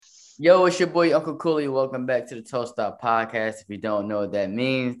Yo, it's your boy Uncle Cooley. Welcome back to the Toast Up Podcast. If you don't know what that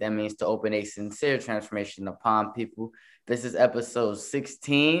means to open a sincere transformation upon people. This is episode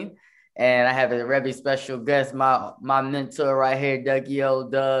 16, and I have a very special guest, my mentor right here, Dougie O.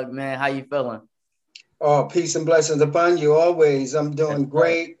 Doug, man, how you feeling? Oh, peace and blessings upon you always. I'm Yes, doing sir.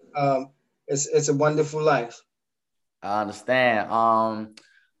 great. It's a wonderful life. I understand.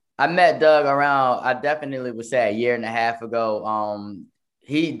 I met Doug around, I definitely would say a year and a half ago.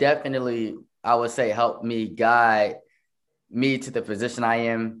 He definitely, I would say, helped me guide me to the position I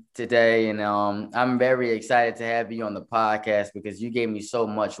am today. And I'm very excited to have you on the podcast because you gave me so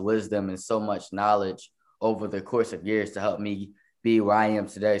much wisdom and so much knowledge over the course of years to help me be where I am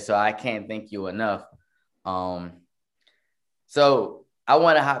today. So I can't thank you enough. Um, so I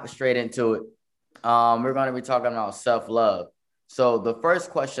want to hop straight into it. We're going to be talking about self-love. So the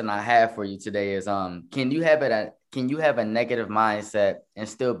first question I have for you today is, can you have a negative mindset and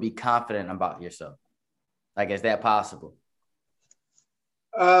still be confident about yourself? Like, is that possible?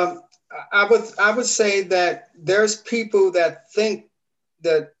 Um, I would say that there's people that think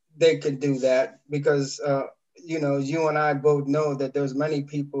that they could do that because you and I both know that there's many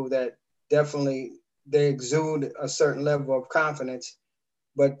people that definitely they exude a certain level of confidence,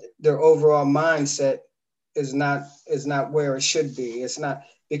 but their overall mindset is not where it should be. It's not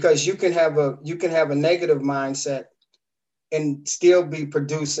because you can have a negative mindset and still be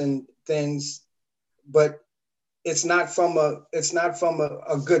producing things, but it's not from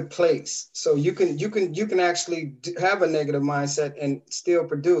a good place. So you can actually have a negative mindset and still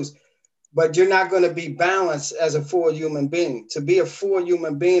produce, but you're not going to be balanced as a full human being. To be a full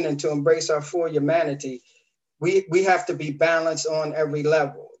human being and to embrace our full humanity, we have to be balanced on every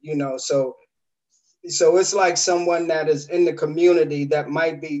level. So it's like someone that is in the community that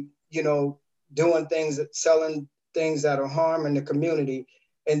might be, doing things, selling things that are harming the community,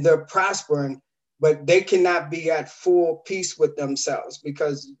 and they're prospering, but they cannot be at full peace with themselves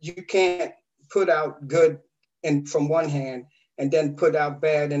because you can't put out good and from one hand and then put out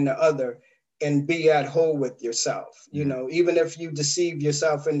bad in the other and be at whole with yourself. Even if you deceive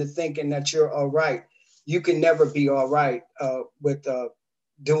yourself into thinking that you're all right, you can never be all right with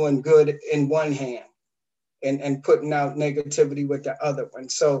doing good in one hand and putting out negativity with the other one.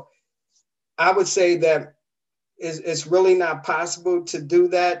 So I would say that it's really not possible to do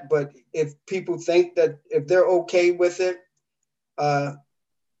that. But if people think that if they're okay with it, uh,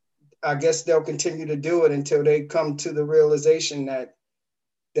 I guess they'll continue to do it until they come to the realization that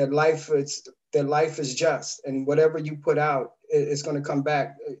life is just, and whatever you put out, it's going to come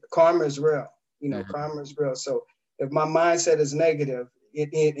back. Karma is real. Mhm. Karma is real. So if my mindset is negative,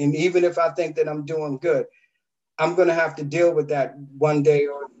 and even if I think that I'm doing good, I'm gonna have to deal with that one day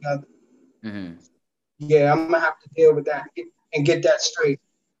or another. Mhm. Yeah, I'm gonna have to deal with that and get that straight.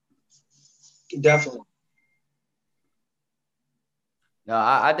 Definitely. No,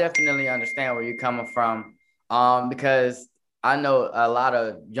 I definitely understand where you're coming from. Because I know a lot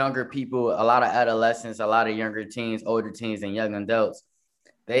of younger people, a lot of adolescents, a lot of younger teens, older teens, and young adults.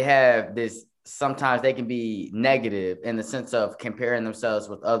 They have this. Sometimes they can be negative in the sense of comparing themselves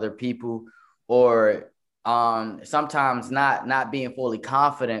with other people, or sometimes not being fully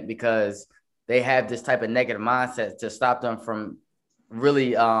confident because they have this type of negative mindset to stop them from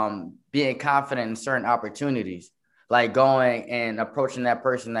really being confident in certain opportunities, like going and approaching that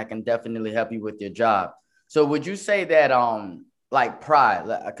person that can definitely help you with your job. So would you say that like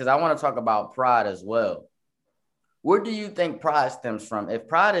pride, because I want to talk about pride as well. Where do you think pride stems from? If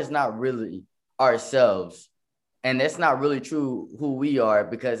pride is not really ourselves and that's not really true who we are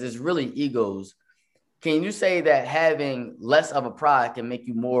because it's really egos, can you say that having less of a pride can make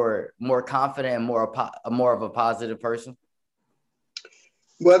you more confident and more of a positive person?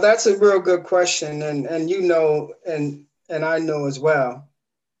 Well, that's a real good question, and and I know as well.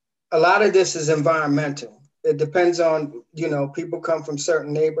 A lot of this is environmental. It depends on, people come from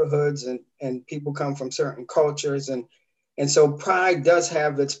certain neighborhoods and people come from certain cultures, and so pride does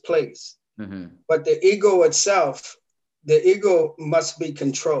have its place. Mm-hmm. But the ego must be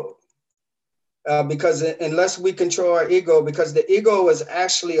controlled. Because unless we control our ego, because the ego is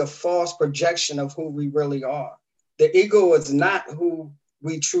actually a false projection of who we really are. The ego is not who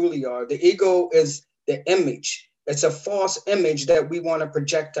we truly are. The ego is the image. It's a false image that we want to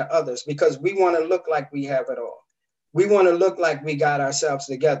project to others because we want to look like we have it all. We want to look like we got ourselves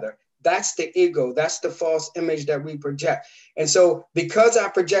together. That's the ego. That's the false image that we project. And so, because I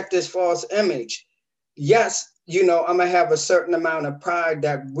project this false image, yes, I'm gonna have a certain amount of pride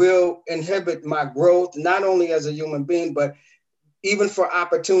that will inhibit my growth, not only as a human being, but even for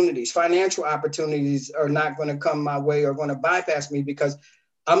opportunities. Financial opportunities are not going to come my way or going to bypass me because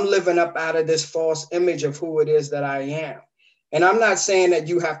I'm living up out of this false image of who it is that I am. And I'm not saying that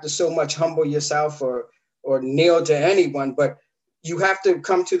you have to so much humble yourself or kneel to anyone, but you have to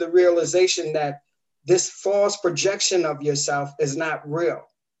come to the realization that this false projection of yourself is not real.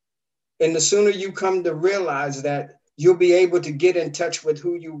 And the sooner you come to realize that, you'll be able to get in touch with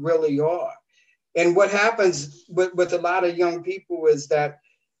who you really are. And what happens with a lot of young people is that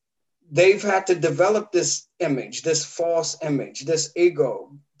they've had to develop this image, this false image, this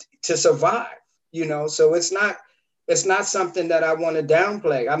ego to survive, you know. So it's not something that I want to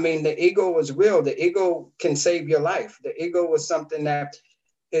downplay. I mean, the ego is real. The ego can save your life. The ego is something that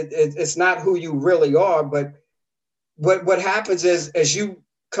it's not who you really are. But what happens is, as you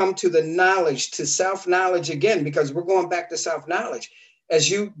come to the knowledge, to self-knowledge again, because we're going back to self-knowledge, as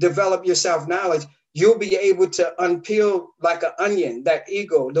you develop your self-knowledge, you'll be able to unpeel like an onion, that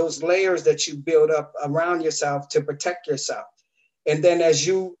ego, those layers that you build up around yourself to protect yourself. And then as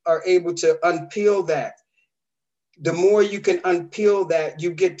you are able to unpeel that, the more you can unpeel that,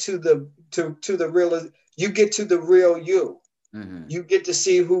 you get to the real, you get to the real you. Mm-hmm. You get to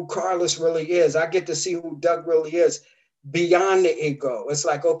see who Carlos really is. I get to see who Doug really is beyond the ego. It's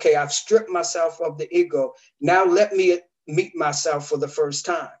like, okay, I've stripped myself of the ego. Now let me meet myself for the first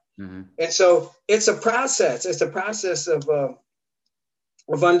time. Mm-hmm. And so it's a process. It's a process of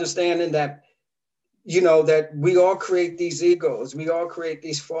understanding that, you know, that we all create these egos. We all create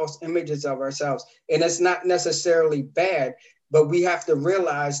these false images of ourselves. And it's not necessarily bad, but we have to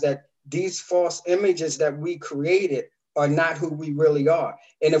realize that these false images that we created are not who we really are.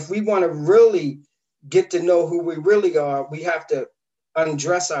 And if we want to really get to know who we really are, we have to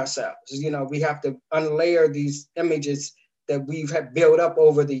undress ourselves. You know, we have to unlayer these images that we've had built up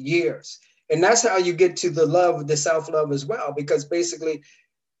over the years. And that's how you get to the love, the self-love as well, because basically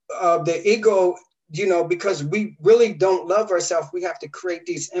the ego, you know, because we really don't love ourselves, we have to create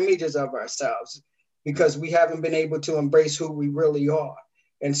these images of ourselves because we haven't been able to embrace who we really are.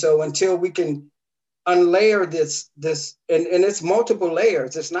 And so until we can unlayer this, and it's multiple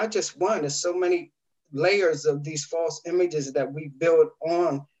layers, it's not just one, it's so many layers of these false images that we built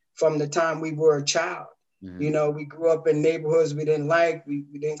on from the time we were a child. Mm-hmm. You know, we grew up in neighborhoods we didn't like, we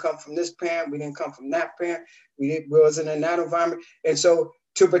didn't come from this parent, we didn't come from that parent, we wasn't in that environment. And so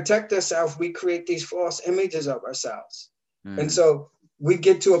to protect ourselves, we create these false images of ourselves. Mm-hmm. And so we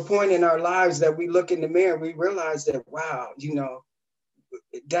get to a point in our lives that we look in the mirror, we realize that, wow, you know,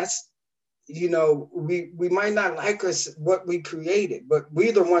 that's, you know, we might not like us, what we created, but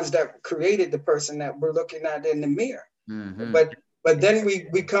we're the ones that created the person that we're looking at in the mirror. Mm-hmm. But then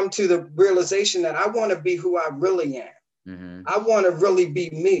we come to the realization that I want to be who I really am. Mm-hmm. I want to really be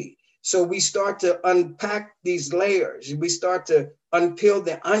me. So we start to unpack these layers. We start to unpeel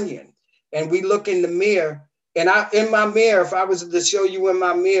the onion, and we look in the mirror. And in my mirror, if I was to show you in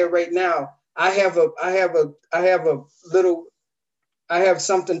my mirror right now, I have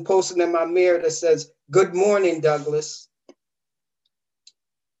something posted in my mirror that says, "Good morning, Douglas.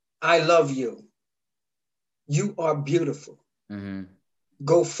 I love you. You are beautiful. Mm-hmm.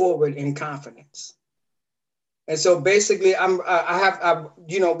 Go forward in confidence." And so basically,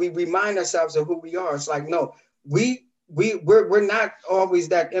 we remind ourselves of who we are. It's like, no, we're not always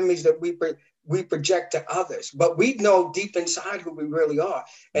that image that we project to others, but we know deep inside who we really are.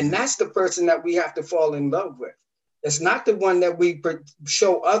 And that's the person that we have to fall in love with. It's not the one that we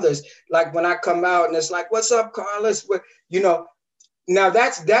show others. Like when I come out and it's like, "What's up, Carlos?" You know, now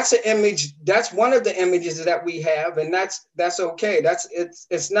that's an image. That's one of the images that we have, and that's okay.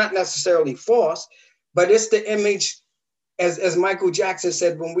 It's not necessarily false, but it's the image, as Michael Jackson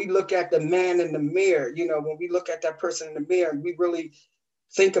said, when we look at the man in the mirror. You know, when we look at that person in the mirror, and we really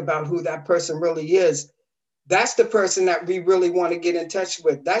think about who that person really is. That's the person that we really want to get in touch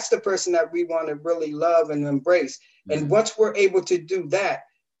with. That's the person that we want to really love and embrace. Mm-hmm. And once we're able to do that,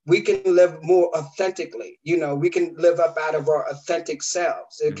 we can live more authentically. You know, we can live up out of our authentic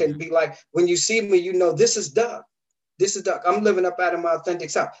selves. It can be like, when you see me, you know, this is Doug. This is Doug. I'm living up out of my authentic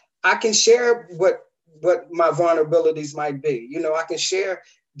self. I can share what my vulnerabilities might be. You know, I can share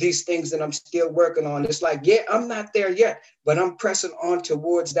these things that I'm still working on. It's like, yeah, I'm not there yet, but I'm pressing on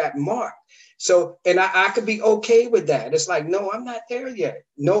towards that mark. So, and I could be okay with that. It's like, no, I'm not there yet.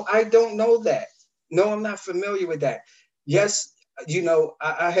 No, I don't know that. No, I'm not familiar with that. Yes, you know,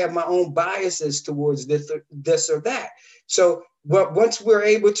 I have my own biases towards this or that. So, but once we're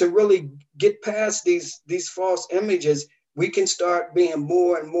able to really get past these false images, we can start being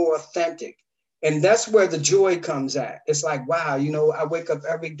more and more authentic. And that's where the joy comes at. It's like, wow, you know, I wake up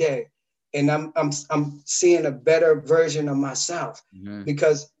every day and I'm seeing a better version of myself. Mm-hmm.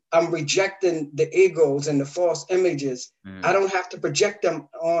 Because I'm rejecting the egos and the false images. I don't have to project them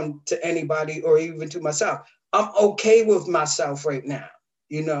on to anybody or even to myself. I'm okay with myself right now,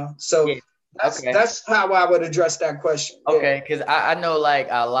 you know? So Yeah. that's how I would address that question. Okay, because I know like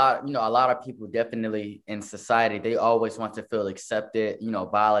a lot, a lot of people definitely in society, they always want to feel accepted,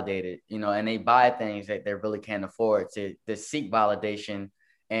 validated, and they buy things that they really can't afford to seek validation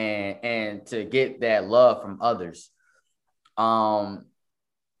and to get that love from others.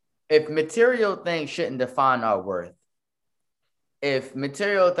 If material things shouldn't define our worth, if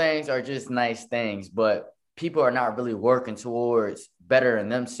material things are just nice things, but people are not really working towards bettering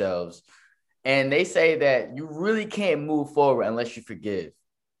themselves, and they say that you really can't move forward unless you forgive.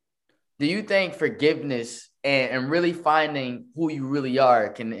 Do you think forgiveness and really finding who you really are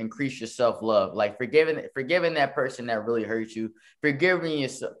can increase your self-love? Like forgiving that person that really hurt you, forgiving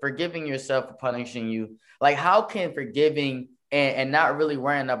yourself for punishing you. Like how can forgiving and not really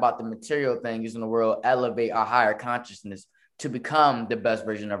worrying about the material things in the world elevate our higher consciousness to become the best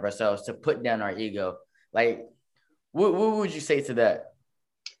version of ourselves, to put down our ego? Like, what would you say to that?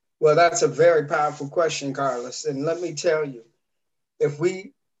 Well, that's a very powerful question, Carlos. And let me tell you, if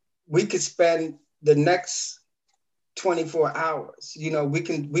we could spend the next 24 hours, we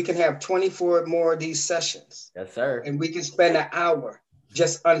can have 24 more of these sessions. Yes, sir. And we can spend an hour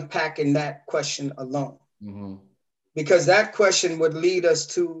just unpacking that question alone. Mm-hmm. Because that question would lead us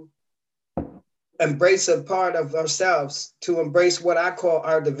to embrace a part of ourselves, to embrace what I call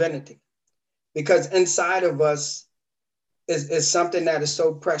our divinity. Because inside of us is something that is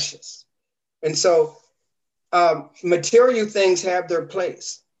so precious. And so material things have their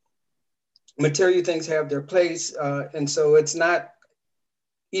place. Material things have their place. And so it's not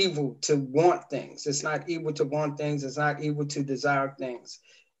evil to want things. It's not evil to want things. It's not evil to desire things.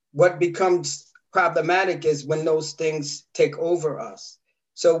 What becomes problematic is when those things take over us.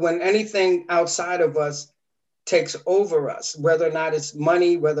 So when anything outside of us takes over us, whether or not it's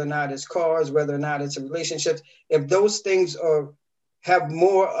money, whether or not it's cars, whether or not it's relationships, if those things have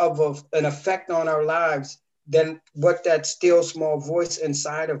more of an effect on our lives than what that still small voice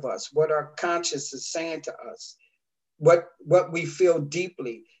inside of us, what our conscience is saying to us, what we feel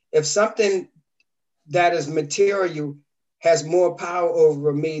deeply. If something that is material has more power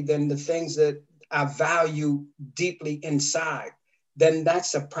over me than the things that I value deeply inside, then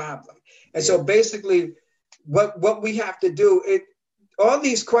that's a problem. And so basically what we have to do, all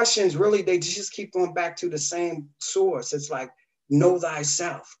these questions really, they just keep going back to the same source. It's like, know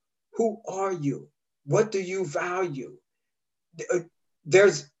thyself. Who are you? What do you value?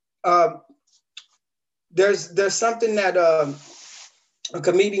 There's something that a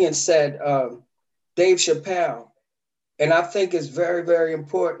comedian said, Dave Chappelle, and I think is very, very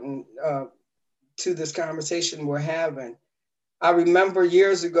important to this conversation we're having. I remember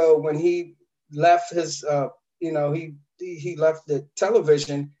years ago when he left his, he left the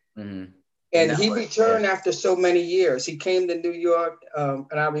television, and he returned after so many years. He came to New York, and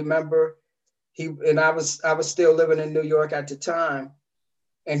I remember I was still living in New York at the time,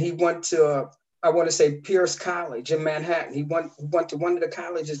 and he went to I want to say Pierce College in Manhattan. He went to one of the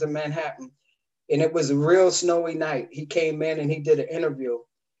colleges in Manhattan, and it was a real snowy night. He came in and he did an interview,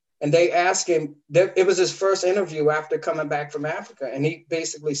 and they asked him, it was his first interview after coming back from Africa. And he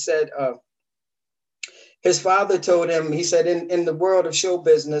basically said, his father told him, he said, in the world of show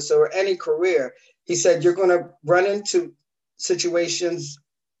business or any career, he said, you're going to run into situations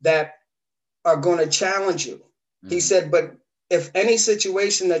that are going to challenge you. Mm-hmm. He said, but if any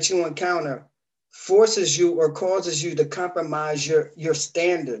situation that you encounter forces you or causes you to compromise your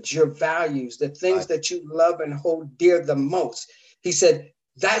standards, your values, the things that you love and hold dear the most, he said,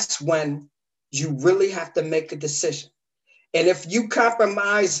 that's when you really have to make a decision. And if you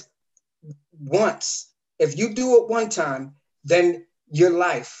compromise once, if you do it one time, then your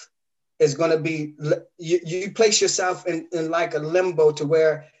life is going to be, you place yourself in like a limbo to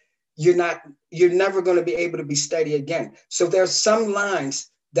where you're never going to be able to be steady again. So there's some lines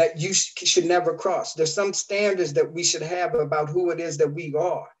that you should never cross. There's some standards that we should have about who it is that we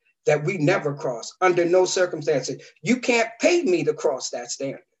are, that we never cross under no circumstances. You can't pay me to cross that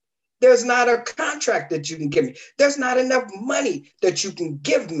standard. There's not a contract that you can give me. There's not enough money that you can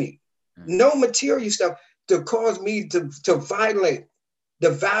give me. No material stuff to cause me to violate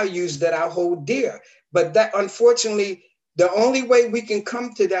the values that I hold dear. But that, unfortunately, the only way we can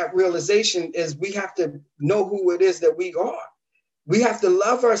come to that realization is we have to know who it is that we are. We have to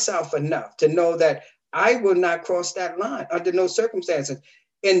love ourselves enough to know that I will not cross that line under no circumstances.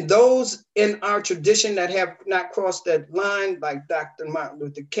 And those in our tradition that have not crossed that line, like Dr. Martin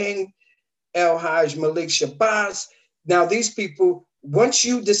Luther King, El Hajj Malik Shabazz, now these people once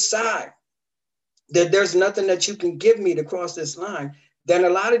you decide that there's nothing that you can give me to cross this line, then a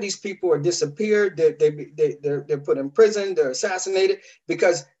lot of these people are disappeared. They're put in prison. They're assassinated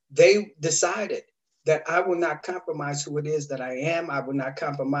because they decided that I will not compromise who it is that I am. I will not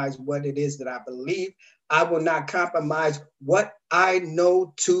compromise what it is that I believe. I will not compromise what I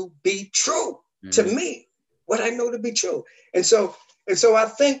know to be true to me, what I know to be true. And so I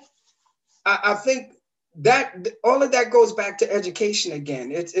think that all of that goes back to education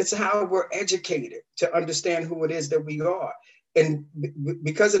again. It's how we're educated to understand who it is that we are. And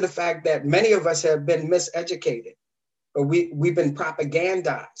because of the fact that many of us have been miseducated, or we've been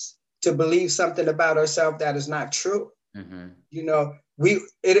propagandized to believe something about ourselves that is not true. You know,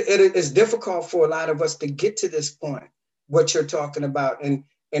 it is difficult for a lot of us to get to this point, what you're talking about, and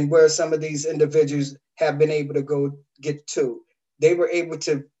where some of these individuals have been able to go get to. They were able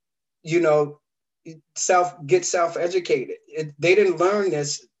to, you know, self-educated. They didn't learn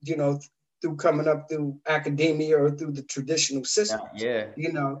this, you know, through coming up through academia or through the traditional system. Yeah.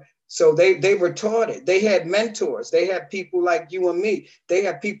 You know, so they were taught it. They had mentors. They had people like you and me. They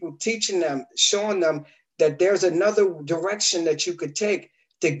had people teaching them, showing them that there's another direction that you could take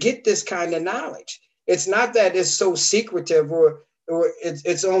to get this kind of knowledge. It's not that it's so secretive or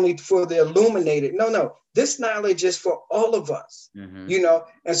it's only for the illuminated. No. This knowledge is for all of us, you know?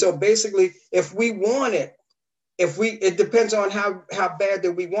 And so basically, if we want it, it depends on how bad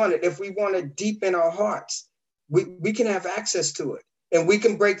that we want it. If we want it deep in our hearts, we can have access to it, and we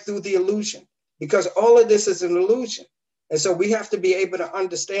can break through the illusion, because all of this is an illusion. And so we have to be able to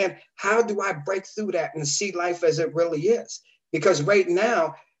understand, how do I break through that and see life as it really is? Because right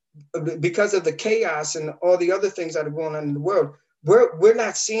now, because of the chaos and all the other things that are going on in the world, we're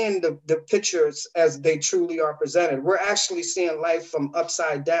not seeing the pictures as they truly are presented. We're actually seeing life from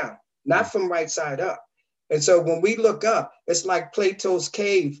upside down, not from right side up. And so when we look up, it's like Plato's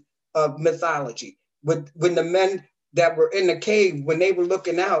cave of mythology. When the men that were in the cave, when they were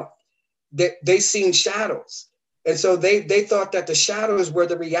looking out, they seen shadows. And so they thought that the shadows were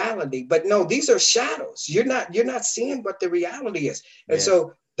the reality. But no, these are shadows. You're not seeing what the reality is. And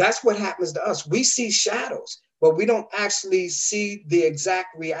so that's what happens to us. We see shadows, but we don't actually see the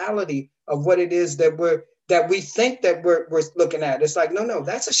exact reality of what it is that we think that we're looking at. It's like, no,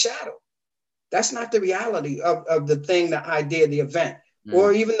 that's a shadow. That's not the reality of the thing, the idea, the event,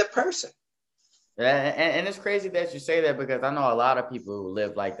 or even the person. And it's crazy that you say that, because I know a lot of people who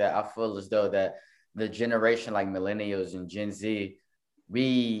live like that. I feel as though that the generation like millennials and Gen Z,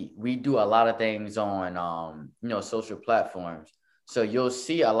 we do a lot of things on social platforms. So you'll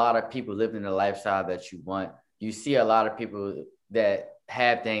see a lot of people living the lifestyle that you want. You see a lot of people that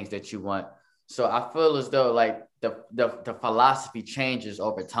have things that you want. So I feel as though like the philosophy changes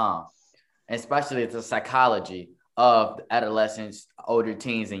over time, especially the psychology of adolescents, older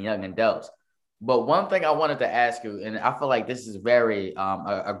teens, and young adults. But one thing I wanted to ask you, and I feel like this is very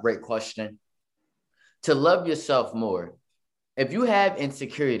a great question, to love yourself more. If you have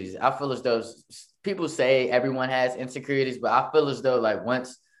insecurities, I feel as though people say everyone has insecurities, but I feel as though like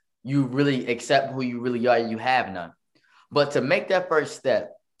once you really accept who you really are, you have none. But to make that first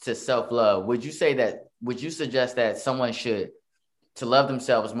step to self-love, would you suggest that someone should, to love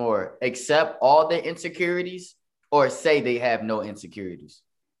themselves more, accept all their insecurities, or say they have no insecurities?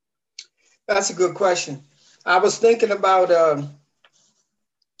 That's a good question. I was thinking about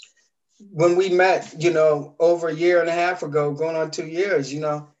when we met, over a year and a half ago, going on 2 years,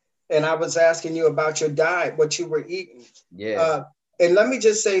 and I was asking you about your diet, what you were eating. Yeah. And let me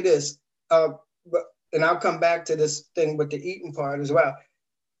just say this, and I'll come back to this thing with the eating part as well.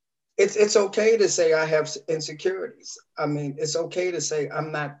 It's okay to say I have insecurities. I mean, it's okay to say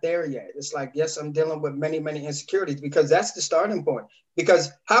I'm not there yet. It's like, yes, I'm dealing with many, many insecurities, because that's the starting point.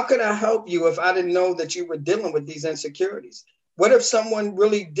 Because how could I help you if I didn't know that you were dealing with these insecurities? What if someone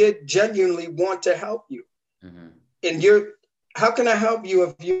really did genuinely want to help you? And how can I help you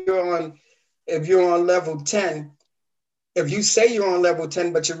if you're on level 10? If you say you're on level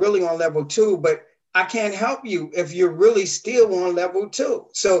 10, but you're really on level 2, but I can't help you if you're really still on level 2.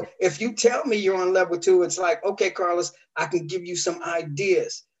 So if you tell me you're on level 2, it's like, okay, Carlos, I can give you some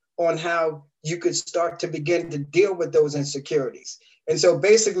ideas on how you could start to begin to deal with those insecurities. And so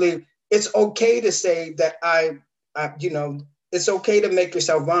basically, it's okay to say that it's okay to make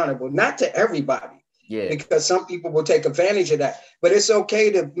yourself vulnerable, not to everybody, because some people will take advantage of that, but it's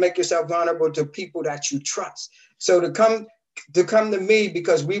okay to make yourself vulnerable to people that you trust. So to come to me,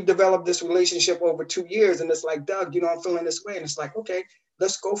 because we've developed this relationship over 2 years, and it's like, Doug, I'm feeling this way. And it's like, okay,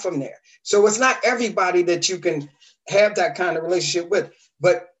 let's go from there. So it's not everybody that you can have that kind of relationship with.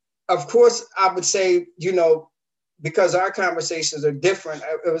 But of course, I would say, because our conversations are different,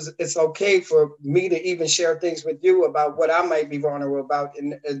 it's okay for me to even share things with you about what I might be vulnerable about.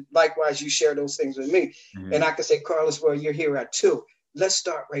 And likewise, you share those things with me. Mm-hmm. And I can say, Carlos, well, you're here at 2. Let's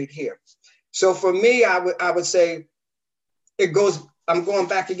start right here. So for me, I would say I'm going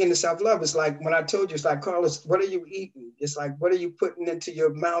back again to self-love. It's like when I told you, it's like, Carlos, what are you eating? It's like, what are you putting into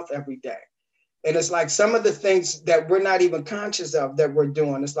your mouth every day? And it's like some of the things that we're not even conscious of that we're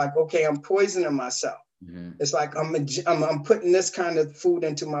doing. It's like, okay, I'm poisoning myself. Mm-hmm. It's like I'm putting this kind of food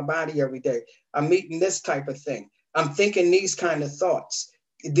into my body every day. I'm eating this type of thing. I'm thinking these kind of thoughts.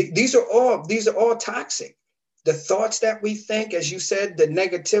 These are all toxic. The thoughts that we think, as you said, the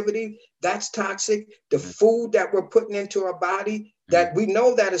negativity, that's toxic. The food that we're putting into our body, that we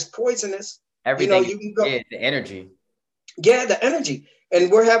know that is poisonous. Everything, you can go, the energy. Yeah, the energy.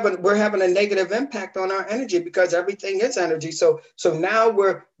 And we're having a negative impact on our energy because everything is energy. So now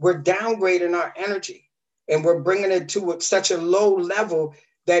we're downgrading our energy, and we're bringing it to such a low level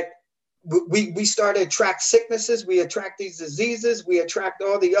that we start to attract sicknesses. We attract these diseases. We attract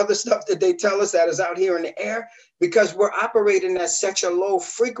all the other stuff that they tell us that is out here in the air, because we're operating at such a low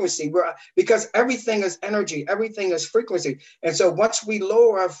frequency. Because everything is energy, everything is frequency. And so once we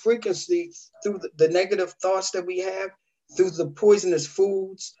lower our frequency through the negative thoughts that we have, through the poisonous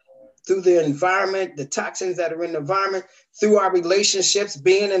foods, through the environment, the toxins that are in the environment, through our relationships,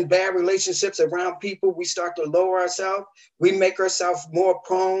 being in bad relationships around people, we start to lower ourselves. We make ourselves more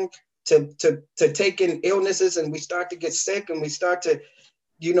prone to taking illnesses, and we start to get sick, and we start to,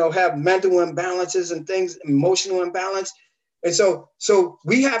 have mental imbalances and things, emotional imbalance. And so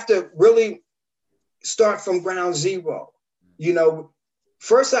we have to really start from ground zero.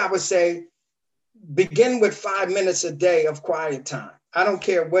 First I would say, begin with 5 minutes a day of quiet time. I don't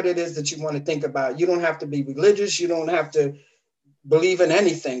care what it is that you want to think about. You don't have to be religious. You don't have to believe in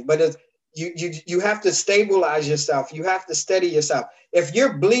anything, but you have to stabilize yourself. You have to steady yourself. If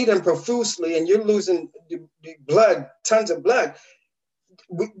you're bleeding profusely and you're losing blood, tons of blood,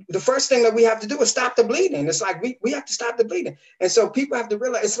 the first thing that we have to do is stop the bleeding. It's like we have to stop the bleeding. And so people have to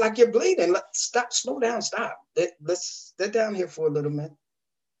realize it's like you're bleeding. Stop, slow down, stop. Let's sit down here for a little minute.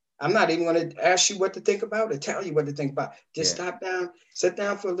 I'm not even going to ask you what to think about or tell you what to think about. Just stop down, sit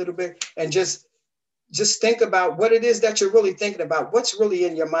down for a little bit, and just think about what it is that you're really thinking about. What's really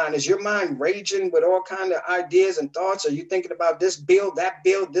in your mind? Is your mind raging with all kinds of ideas and thoughts? Are you thinking about this bill, that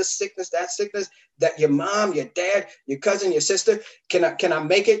bill, this sickness, that your mom, your dad, your cousin, your sister? Can I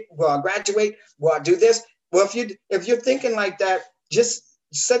make it? Will I graduate? Will I do this? Well, if you're thinking like that, just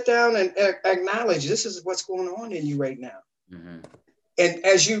sit down and acknowledge this is what's going on in you right now. Mm-hmm. And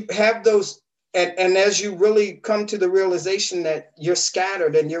as you have those, and as you really come to the realization that you're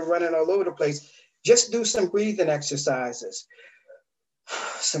scattered and you're running all over the place, just do some breathing exercises,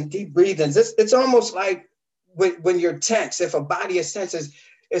 some deep breathings. It's almost like when you're tense, if a body is tense,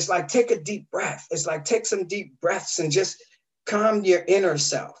 it's like take a deep breath. It's like take some deep breaths and just calm your inner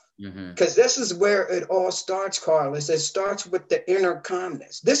self. Because this is where it all starts, Carlos. It starts with the inner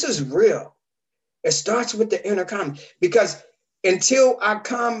calmness. This is real. It starts with the inner calmness, because until I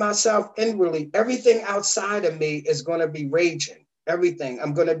calm myself inwardly, everything outside of me is going to be raging. Everything.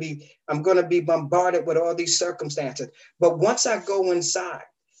 I'm going to be bombarded with all these circumstances. But once I go inside,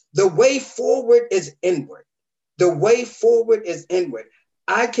 the way forward is inward. The way forward is inward.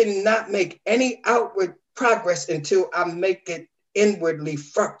 I cannot make any outward progress until I make it inwardly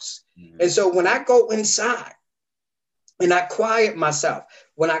first. Mm-hmm. And so when I go inside and I quiet myself,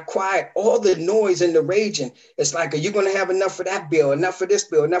 when I quiet all the noise and the raging, it's like, are you going to have enough for that bill, enough for this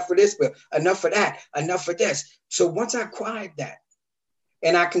bill, enough for this bill, enough for that, enough for this? So once I quiet that,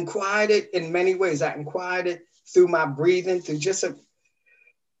 and I can quiet it in many ways. I can quiet it through my breathing, through just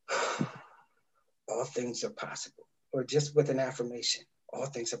all things are possible, or just with an affirmation, all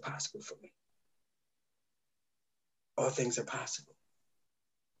things are possible for me. All things are possible.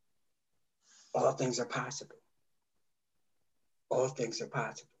 All things are possible. All things are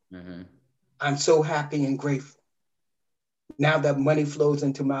possible. Mm-hmm. I'm so happy and grateful now that money flows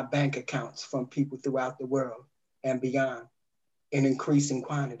into my bank accounts from people throughout the world and beyond in increasing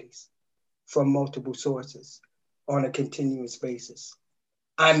quantities from multiple sources on a continuous basis.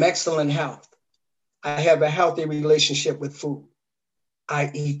 I'm excellent health. I have a healthy relationship with food.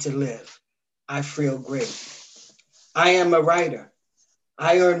 I eat to live. I feel great. I am a writer.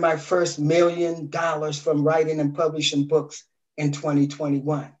 I earned my first $1 million from writing and publishing books in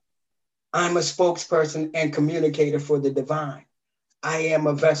 2021. I'm a spokesperson and communicator for the divine. I am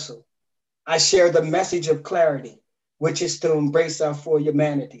a vessel. I share the message of clarity, which is to embrace our full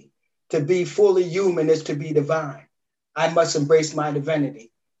humanity. To be fully human is to be divine. I must embrace my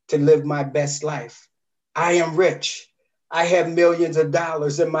divinity to live my best life. I am rich. I have millions of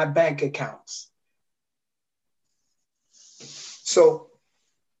dollars in my bank accounts. So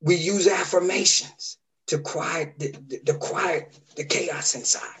we use affirmations to quiet the chaos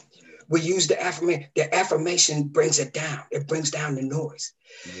inside. We use the affirmation. The affirmation brings it down. It brings down the noise.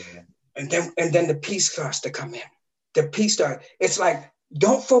 Yeah. And then the peace starts to come in. The peace starts. It's like,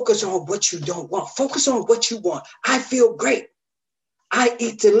 don't focus on what you don't want. Focus on what you want. I feel great. I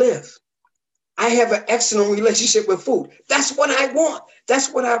eat to live. I have an excellent relationship with food. That's what I want. That's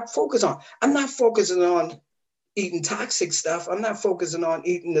what I focus on. I'm not focusing on eating toxic stuff. I'm not focusing on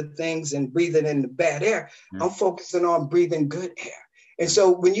eating the things and breathing in the bad air. I'm focusing on breathing good air. And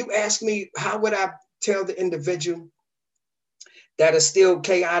so when you ask me, how would I tell the individual that is still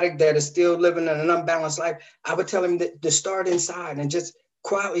chaotic, that is still living in an unbalanced life, I would tell him to start inside and just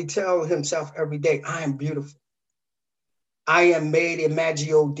quietly tell himself every day, I am beautiful. I am made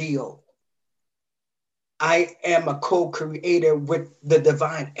imago Dio. I am a co-creator with the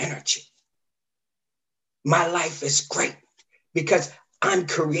divine energy. My life is great because I'm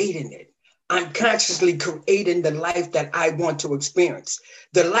creating it. I'm consciously creating the life that I want to experience.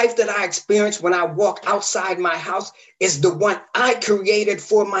 The life that I experience when I walk outside my house is the one I created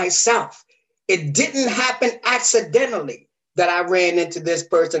for myself. It didn't happen accidentally that I ran into this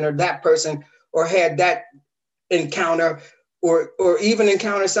person or that person or had that encounter or even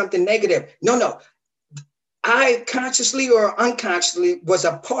encounter something negative. No. I consciously or unconsciously was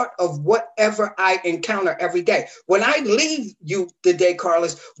a part of whatever I encounter every day. When I leave you today,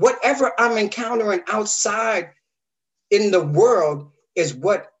 Carlos, whatever I'm encountering outside in the world is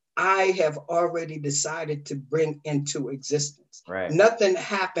what I have already decided to bring into existence. Right. Nothing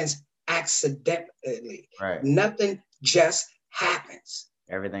happens accidentally. Right. Nothing just happens.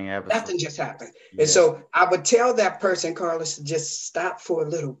 Everything happens. Nothing just happens. Yeah. And so I would tell that person, Carlos, to just stop for a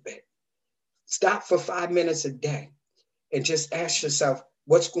little bit. Stop for 5 minutes a day and just ask yourself,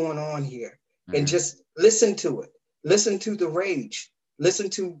 what's going on here? And just listen to it. Listen to the rage. Listen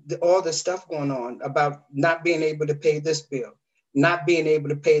to all the stuff going on about not being able to pay this bill, not being able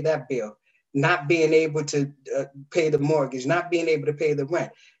to pay that bill, not being able to pay the mortgage, not being able to pay the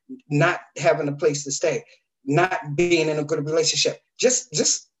rent, not having a place to stay, not being in a good relationship.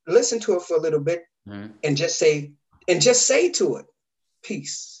 Just listen to it for a little bit and just say to it,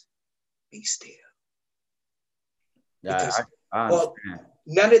 peace. Be still. Yeah, I understand.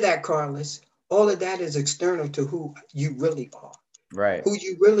 None of that, Carlos. All of that is external to who you really are. Right. Who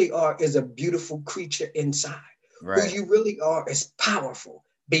you really are is a beautiful creature inside. Right. Who you really are is powerful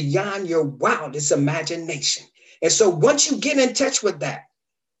beyond your wildest imagination. And so once you get in touch with that,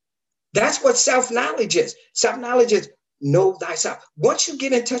 that's what self-knowledge is. Self-knowledge is know thyself. Once you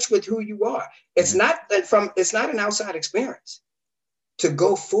get in touch with who you are, it's not an outside experience. To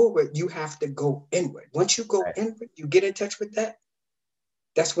go forward, you have to go inward. Once you go inward, you get in touch with that.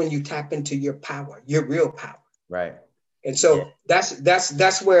 That's when you tap into your power, your real power. Right. And so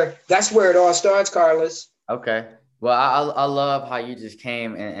that's where it all starts, Carlos. Okay. Well, I love how you just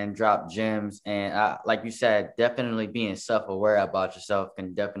came and dropped gems. And like you said, definitely being self-aware about yourself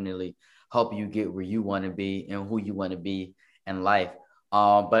can definitely help you get where you want to be and who you want to be in life.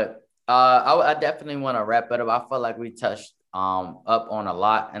 But I definitely want to wrap it up. I feel like we touched up on a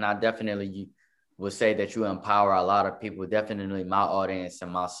lot, and I definitely would say that you empower a lot of people, definitely my audience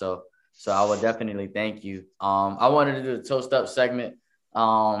and myself. So I would definitely thank you. I wanted to do the toast up segment.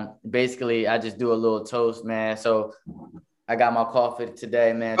 Basically I just do a little toast, man. So I got my coffee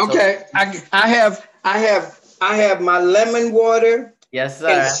today, man. Okay. I have my lemon water. Yes, sir.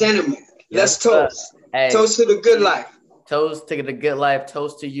 And cinnamon. Yes, let's toast. Hey, toast to the good life. Toast to the good life.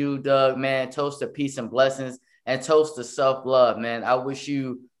 Toast to you, Doug, man. Toast to peace and blessings. And toast to self-love, man. I wish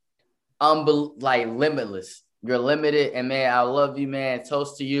you limitless. You're limited, and man, I love you, man.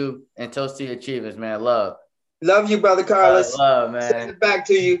 Toast to you and toast to your achievements, man. Love. Love you, brother Carlos. Love, man. Send it back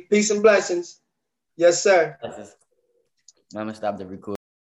to you. Peace and blessings. Yes, sir. I'm gonna stop the recording.